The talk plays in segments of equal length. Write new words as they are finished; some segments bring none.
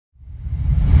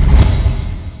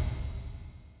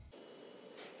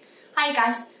Hi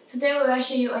guys, today we will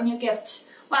show you a new gift,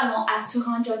 well-known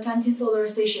F220 solar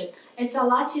station. It's the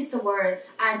latest word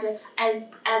and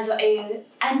as an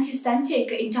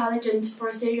anti-static intelligent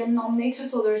precision nominator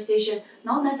solar station.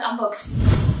 Now let's unbox.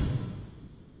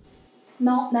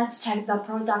 Now let's check the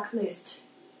product list.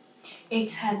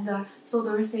 It has the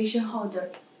solar station holder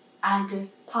and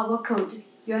power cord,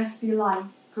 USB line,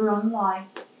 ground line,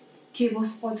 cable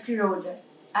support rod,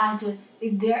 and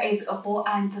there is a ball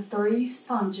and 3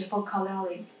 sponge for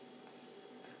coloring.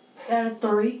 There are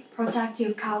 3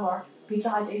 protective covers.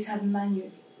 Besides, it has menu.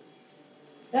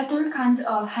 There are 3 kinds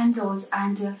of handles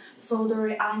and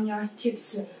soldering iron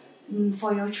tips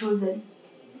for your choosing.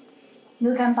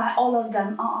 You can buy all of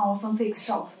them on our FunFix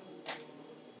shop.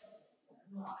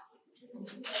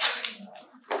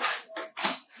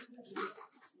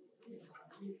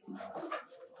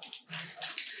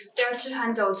 There are 2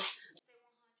 handles.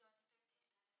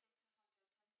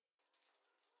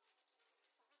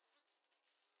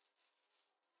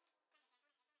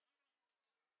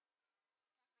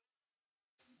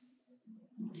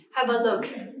 Have a look.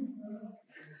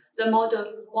 The model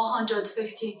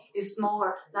 150 is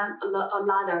smaller than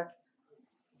another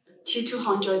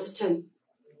T210.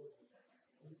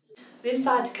 This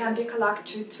side can be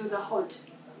connected to the hood.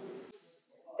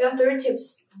 There are 3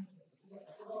 tips.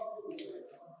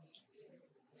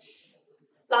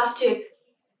 Left tip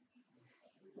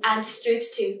and straight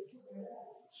tip.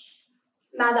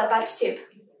 Another bad tip.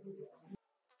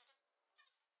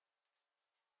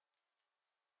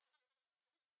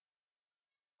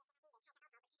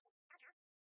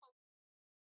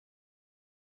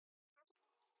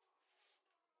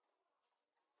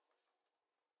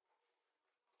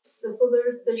 The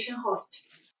solar station host.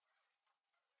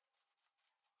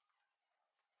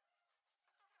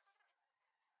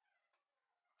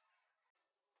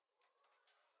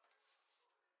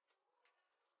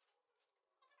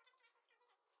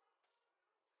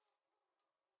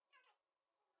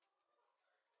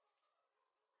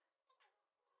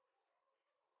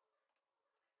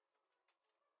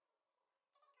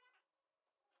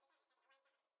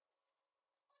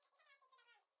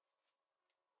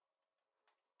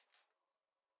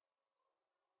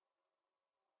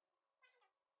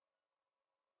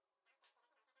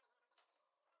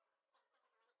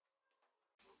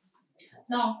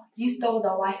 Now install the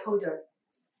white holder.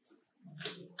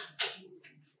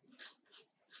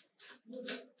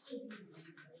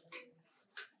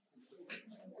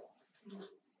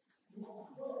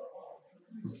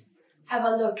 Have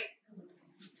a look.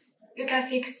 You can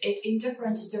fix it in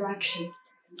different directions.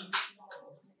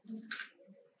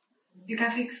 You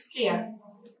can fix here,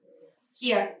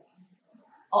 here,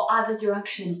 or other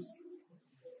directions.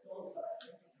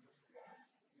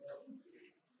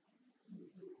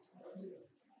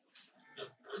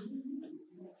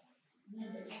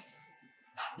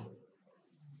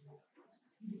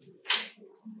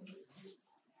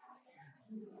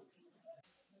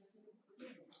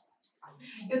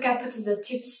 You can put the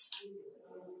tips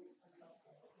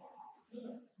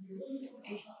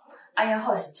on your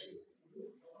host,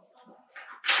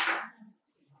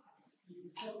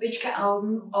 which can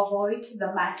avoid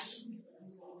the mess.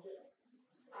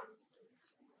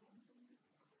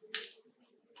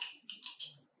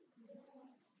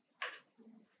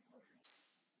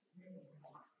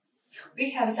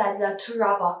 We have set the 2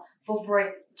 rubber for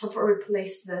free to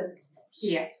replace the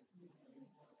here.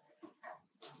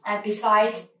 And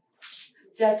beside,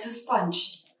 there are 2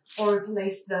 sponge for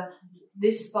replace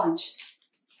this sponge.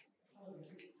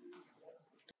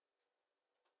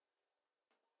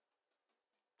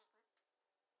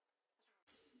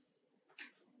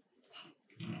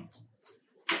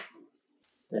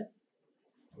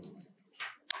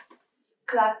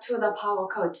 Connect to the power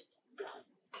cord.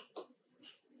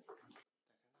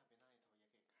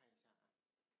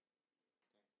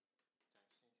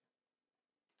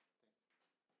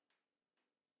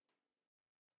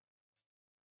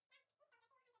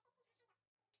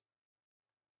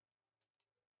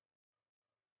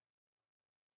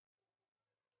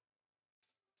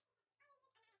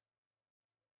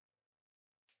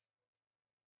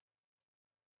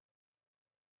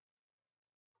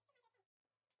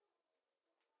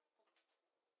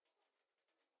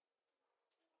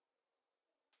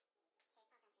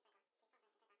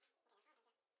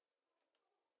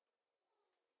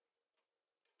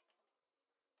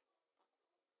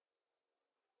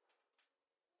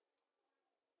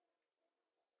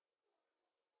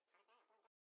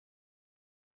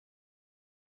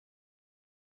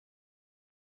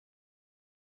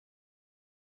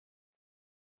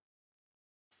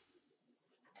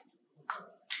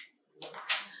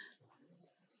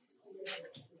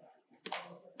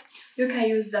 You can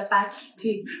use the bat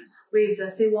tip with the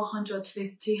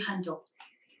C115 handle.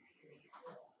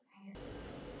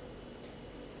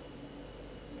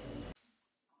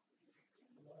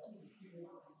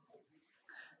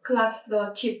 Collect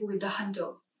the tip with the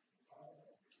handle.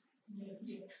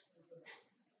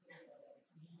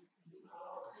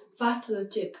 Fasten the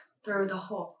tip through the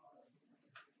hole.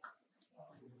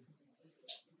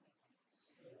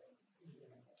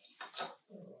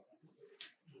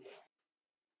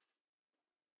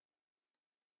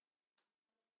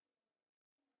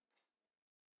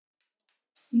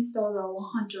 Install the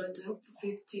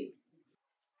 150.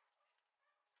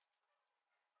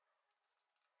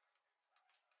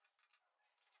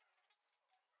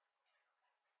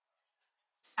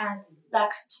 And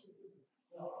next,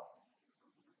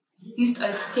 install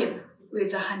its tip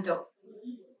with the handle.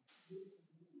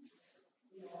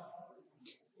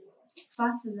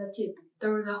 Fasten the tip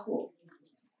through the hole.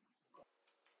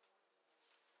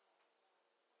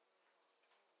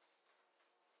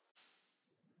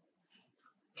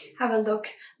 Have a look,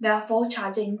 there are 4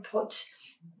 charging ports,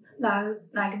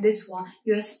 like this one,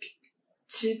 USB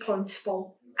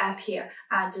 2.4 ampere,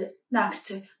 and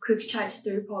next, quick charge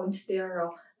 3.0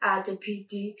 at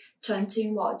PD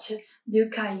 20 watt. You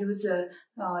can use your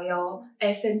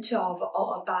F220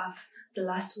 or above, the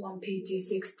last one PD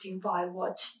 16.5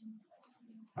 watt.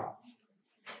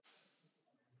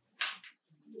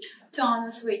 Turn on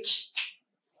the switch.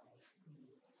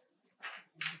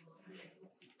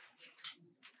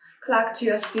 Connect to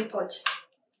USB port.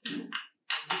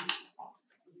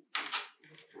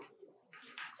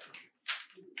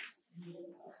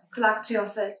 Connect to your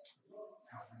phone.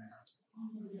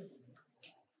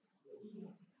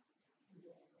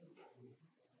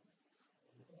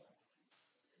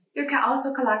 You can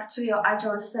also connect to your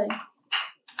Android phone.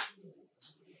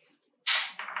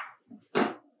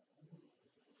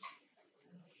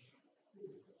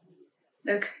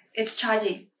 Look, it's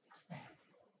charging.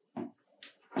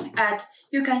 And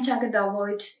you can check the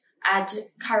volt and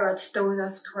current through the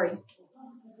screen.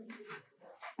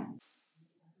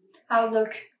 Have a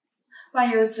look.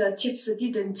 When your tips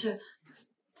didn't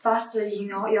fasten in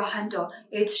your handle,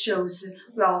 it shows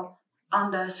well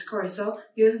on the screen, so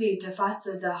you need to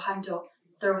fasten the handle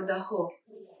through the hole.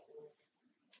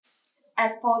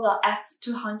 As for the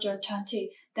F220,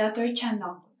 there are 3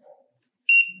 channels.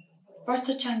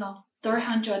 First channel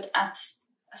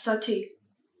 330,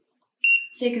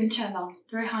 second channel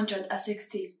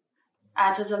 360,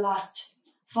 and the last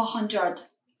 400.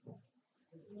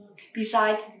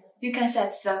 Besides, you can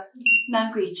set the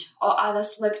language or other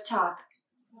sleep type,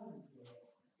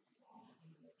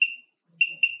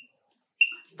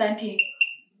 stamping,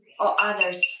 or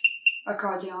others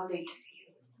according on it.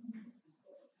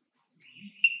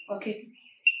 Okay.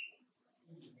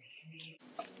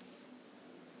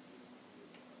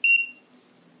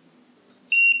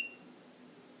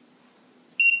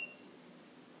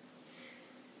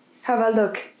 Have a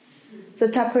look. The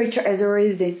temperature is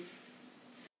rising.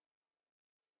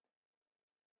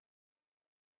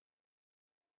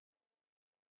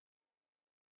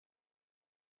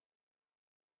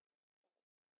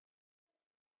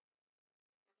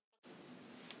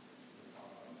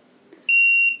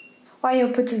 When you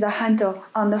put the handle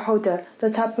on the holder, the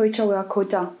temperature will cool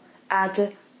down, and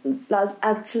at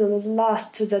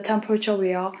last the temperature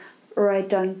will rise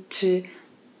down to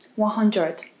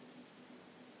 100.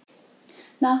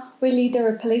 Now we need to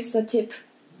replace the tip.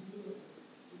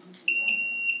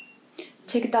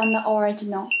 Take down the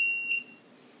original.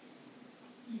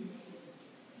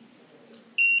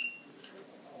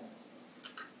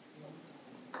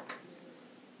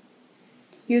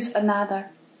 Use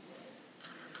another.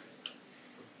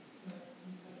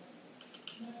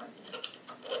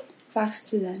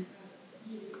 Fast then.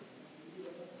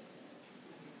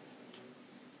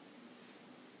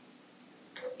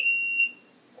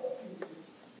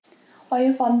 When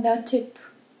you find the tip,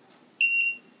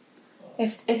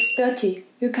 if it's dirty,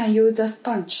 you can use a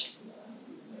sponge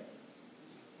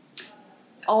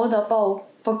or the bowl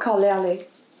for clearly.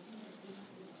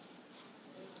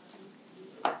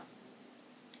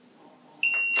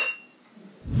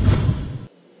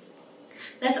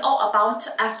 That's all about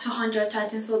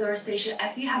F220 soldering station.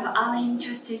 If you have any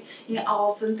interest in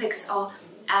our phone picks or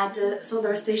at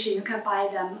soldering station, you can buy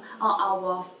them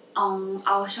on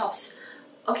our shops.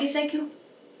 Okay, thank you.